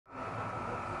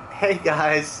Hey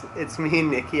guys, it's me,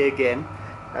 Nikki again.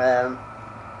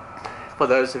 For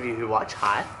those of you who watch,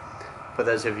 hi. For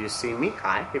those of you who see me,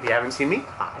 hi. If you haven't seen me,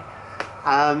 hi.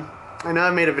 I know I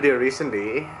made a video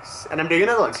recently, and I'm doing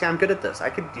another one. See, I'm good at this.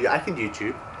 I can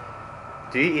YouTube.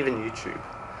 Do you even YouTube?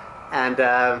 And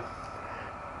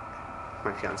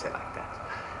my fiance like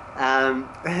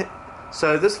that.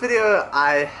 So this video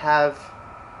I have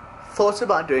thought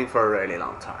about doing for a really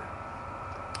long time.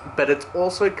 But it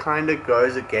also kind of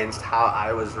goes against how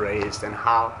I was raised and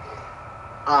how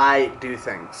I do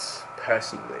things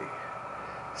personally.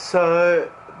 So,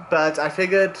 but I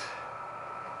figured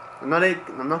I'm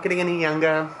not getting any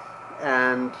younger,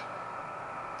 and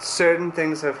certain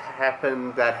things have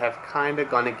happened that have kind of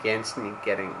gone against me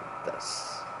getting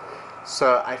this.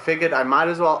 So I figured I might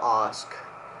as well ask.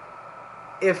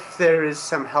 If there is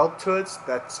some help to it,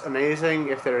 that's amazing.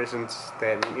 If there isn't,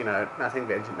 then, you know, nothing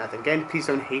ventured, nothing gained. Please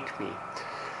don't hate me.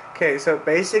 Okay, so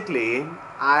basically,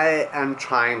 I am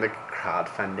trying the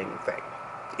crowdfunding thing,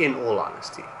 in all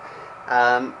honesty.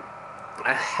 I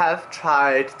have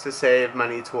tried to save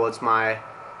money towards my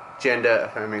gender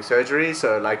affirming surgery,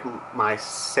 so like my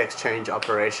sex change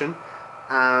operation.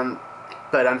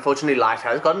 But unfortunately, life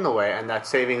has gotten in the way, and that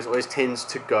savings always tends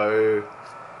to go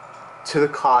to the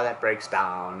car that breaks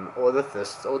down, or the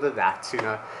this, or the that, you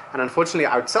know. And unfortunately,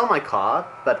 I would sell my car,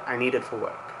 but I need it for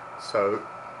work. So,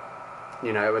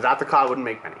 you know, without the car, I wouldn't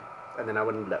make money, and then I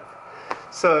wouldn't live.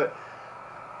 So,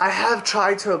 I have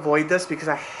tried to avoid this because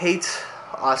I hate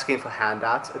asking for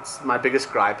handouts. It's my biggest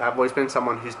gripe. I've always been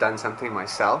someone who's done something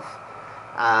myself,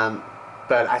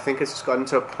 but I think it's just gotten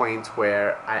to a point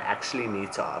where I actually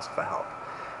need to ask for help.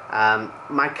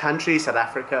 My country, South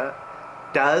Africa,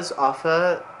 does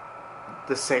offer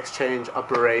the sex change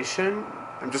operation.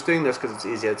 I'm just doing this because it's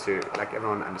easier to, like,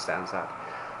 everyone understands that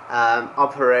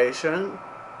operation,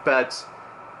 but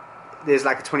there's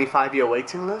like a 25-year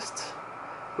waiting list,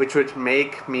 which would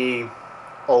make me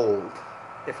old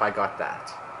if I got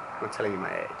that. I'm not telling you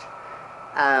my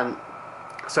age.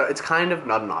 So it's kind of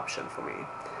not an option for me.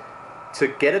 To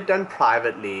get it done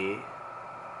privately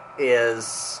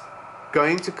is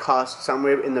going to cost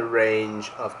somewhere in the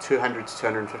range of 200 to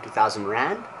 250,000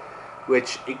 rand,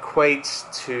 which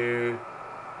equates to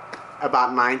about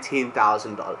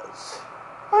 $19,000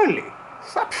 only.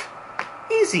 So,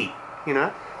 easy, you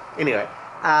know. Anyway,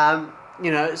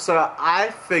 you know, so I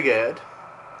figured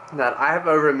that I have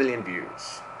over 1 million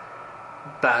views,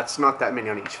 but it's not that many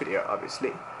on each video,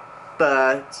 obviously.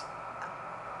 But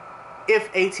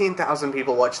if 18,000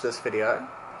 people watch this video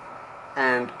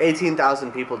and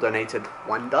 18,000 people donated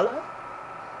 $1,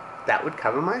 that would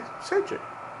cover my surgery.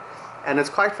 And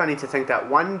it's quite funny to think that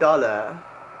 $1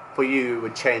 for you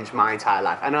would change my entire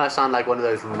life. I know I sound like one of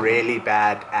those really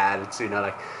bad ads, you know,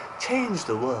 like, change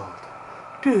the world,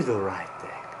 do the right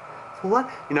thing. For what?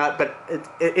 You know, but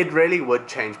it really would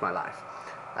change my life.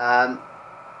 I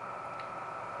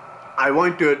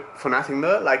won't do it for nothing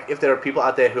though. Like, if there are people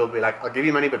out there who will be like, I'll give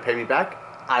you money but pay me back,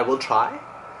 I will try.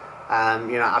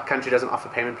 You know, our country doesn't offer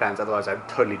payment plans, otherwise I'd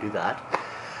totally do that.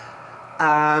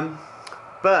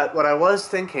 But what I was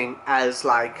thinking as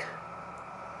like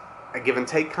a give and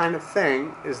take kind of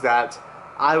thing is that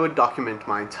I would document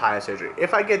my entire surgery.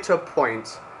 If I get to a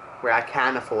point where I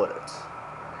can afford it,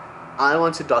 I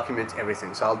want to document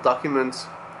everything. So I'll document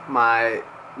my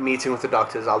meeting with the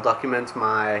doctors, I'll document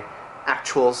my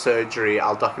actual surgery,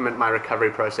 I'll document my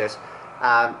recovery process,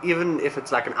 even if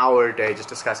it's like an hour a day just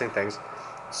discussing things.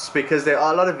 It's because there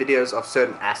are a lot of videos of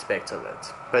certain aspects of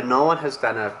it, but no one has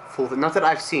done a full, not that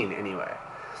I've seen anyway.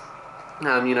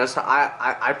 You know, so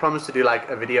I promise to do like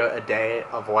a video a day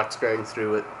of what's going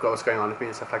on with me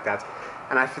and stuff like that,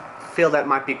 and I feel that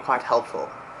might be quite helpful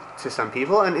to some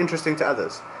people and interesting to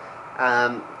others,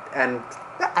 and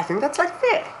I think that's like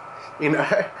fair, you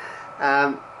know.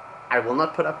 I will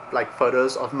not put up like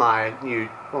photos of my new,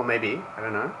 well, maybe, I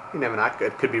don't know, you never know,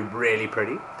 it could be really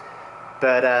pretty,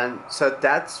 but so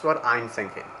that's what I'm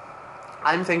thinking.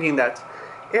 I'm thinking that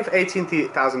if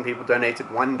 18,000 people donated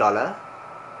 $1,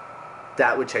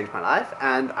 that would change my life,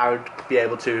 and I would be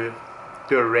able to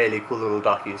do a really cool little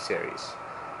docu-series,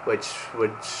 which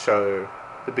would show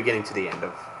the beginning to the end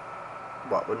of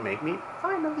what would make me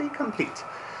finally complete.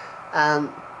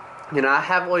 You know, I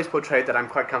have always portrayed that I'm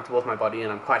quite comfortable with my body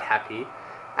and I'm quite happy,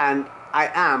 and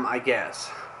I am, I guess,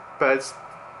 but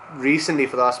recently,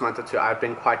 for the last month or two, I've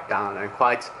been quite down and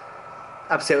quite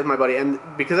upset with my body, and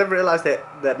because I've realized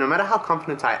that no matter how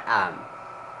confident I am,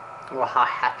 or how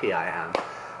happy I am,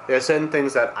 there are certain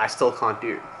things that I still can't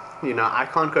do. You know, I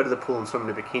can't go to the pool and swim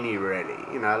in a bikini, really.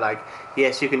 You know, like,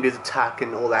 yes, you can do the tuck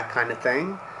and all that kind of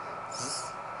thing,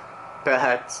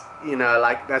 but you know,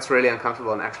 like that's really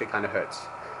uncomfortable and actually kind of hurts.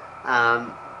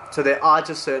 So there are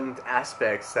just certain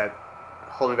aspects that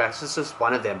hold me back. This is just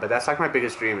one of them, but that's like my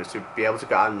biggest dream, is to be able to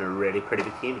go out in a really pretty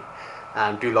bikini,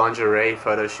 do lingerie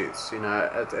photo shoots. You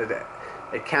know,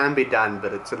 it can be done,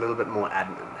 but it's a little bit more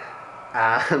admin.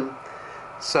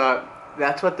 So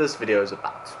that's what this video is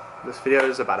about. This video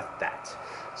is about that.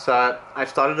 So I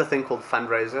started a thing called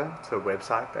Fundrazr. It's a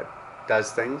website that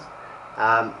does things.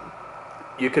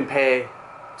 You can pay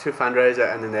to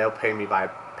Fundrazr, and then they'll pay me by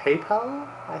PayPal,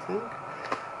 I think.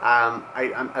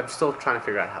 I'm still trying to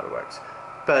figure out how it works.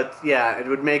 But yeah, it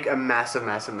would make a massive,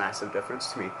 massive, massive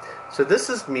difference to me. So this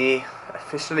is me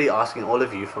officially asking all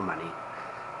of you for money.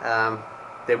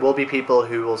 There will be people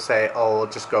who will say, oh,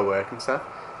 just go work and stuff.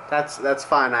 That's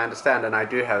fine, I understand, and I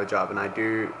do have a job, and I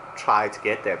do try to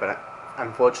get there, but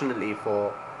unfortunately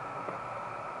for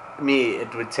me,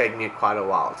 it would take me quite a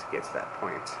while to get to that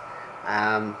point.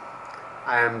 I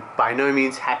am by no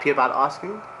means happy about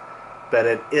asking, but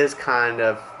it is kind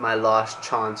of my last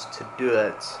chance to do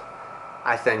it,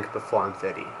 I think, before I'm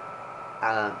 30.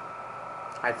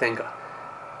 I think,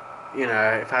 you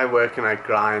know, if I work and I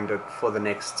grind it for the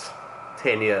next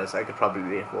 10 years, I could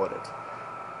probably afford it.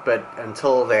 But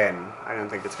until then, I don't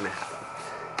think it's going to happen.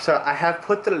 So I have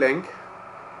put the link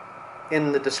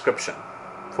in the description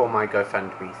for my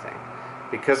GoFundMe thing,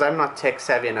 because I'm not tech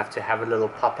savvy enough to have a little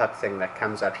pop-up thing that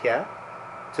comes up here.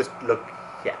 Just look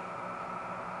here.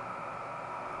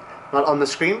 Not on the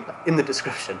screen, but in the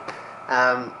description.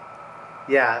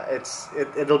 Yeah,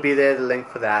 it'll be there, the link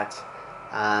for that.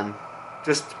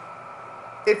 Just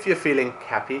if you're feeling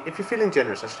happy, if you're feeling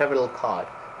generous, I should have a little card.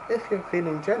 If you're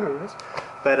feeling generous,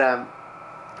 but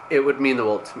it would mean the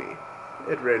world to me.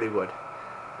 It really would.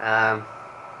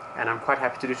 And I'm quite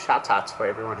happy to do shout-outs for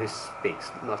everyone who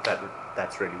speaks. Not that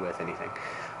that's really worth anything.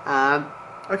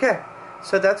 Okay,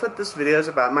 so that's what this video is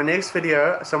about. My next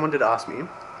video, someone did ask me,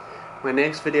 my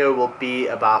next video will be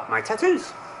about my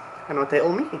tattoos and what they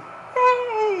all mean.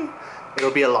 Yay!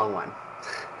 It'll be a long one.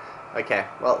 Okay,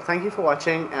 well, thank you for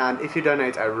watching, and if you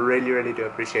donate, I really, really do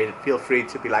appreciate it. Feel free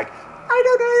to be like,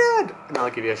 I donated! And I'll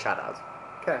give you a shout-out.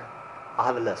 Okay, I'll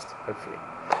have a list, hopefully.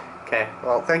 Okay,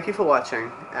 well, thank you for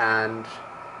watching, and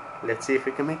let's see if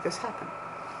we can make this happen.